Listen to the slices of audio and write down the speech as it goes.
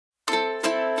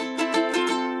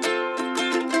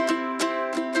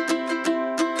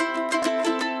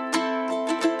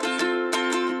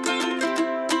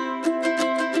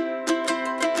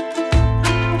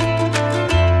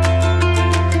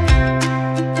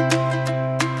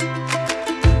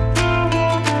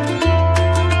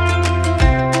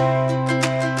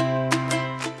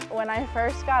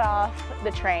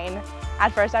the train,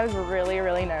 at first I was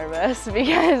really nervous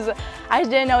because I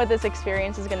didn't know what this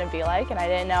experience was going to be like, and I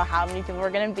didn't know how many people were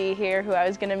going to be here, who I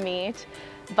was going to meet.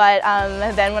 But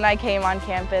then when I came on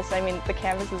campus, I mean, the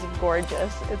campus is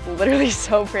gorgeous. It's literally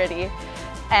so pretty.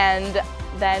 And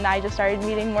then I just started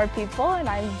meeting more people, and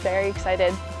I'm very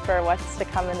excited for what's to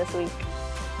come in this week.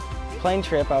 Plane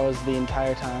trip, I was the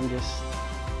entire time just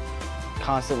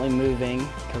constantly moving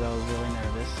because I was really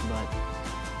nervous. But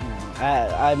you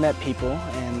know, I met people,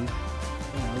 and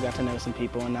we got to know some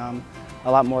people, and now I'm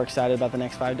a lot more excited about the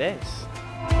next 5 days.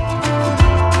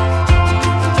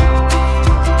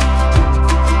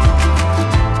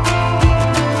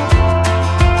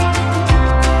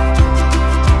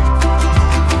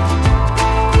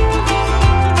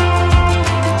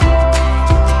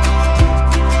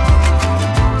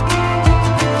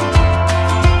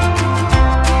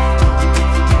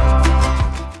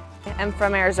 I'm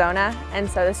from Arizona, and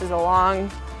so this is a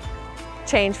long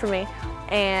change for me.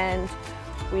 And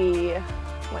we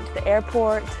went to the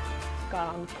airport,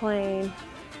 got on the plane,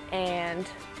 and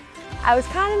I was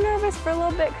kind of nervous for a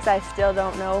little bit because I still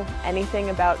don't know anything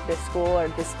about this school or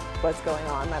just what's going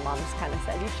on. My mom just kind of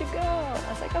said, "You should go." And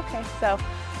I was like, okay, so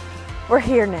we're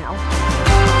here now.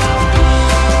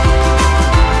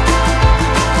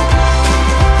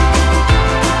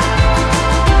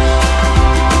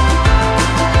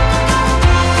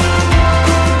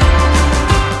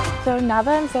 So now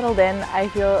that I'm settled in, I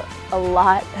feel a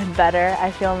lot better.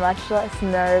 I feel much less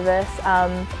nervous.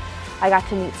 I got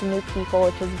to meet some new people,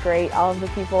 which is great. All of the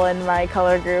people in my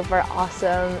color group are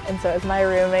awesome, and so is my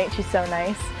roommate. She's so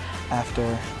nice.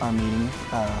 After our meeting,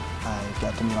 I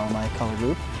got to meet all my color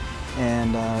group,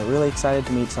 and really excited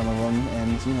to meet some of them,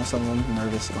 and some of them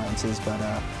nervous glances, but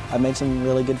I've made some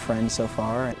really good friends so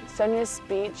far. Sonia's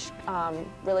speech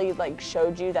really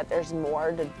showed you that there's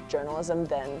more to journalism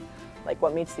than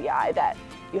what meets the eye, that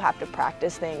you have to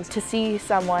practice things. To see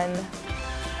someone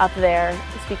up there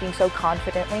speaking so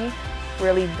confidently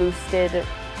really boosted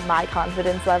my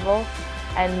confidence level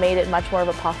and made it much more of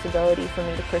a possibility for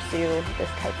me to pursue this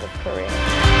type of career.